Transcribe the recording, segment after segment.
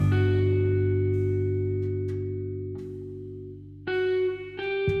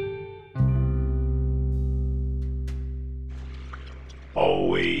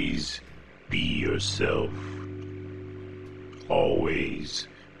yourself. Always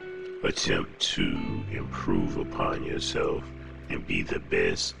attempt to improve upon yourself and be the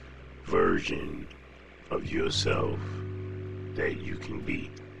best version of yourself that you can be.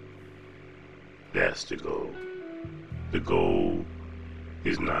 That's the goal. The goal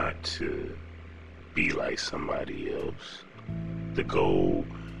is not to be like somebody else. The goal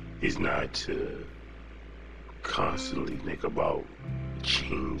is not to constantly think about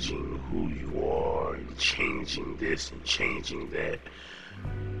changing who you are and changing this and changing that.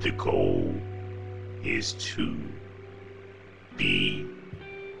 The goal is to be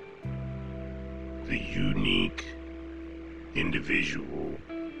the unique individual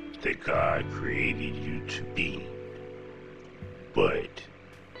that God created you to be, but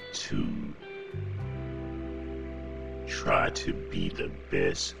to try to be the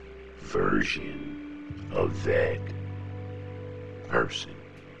best version of that person.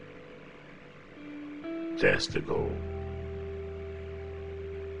 That's the goal.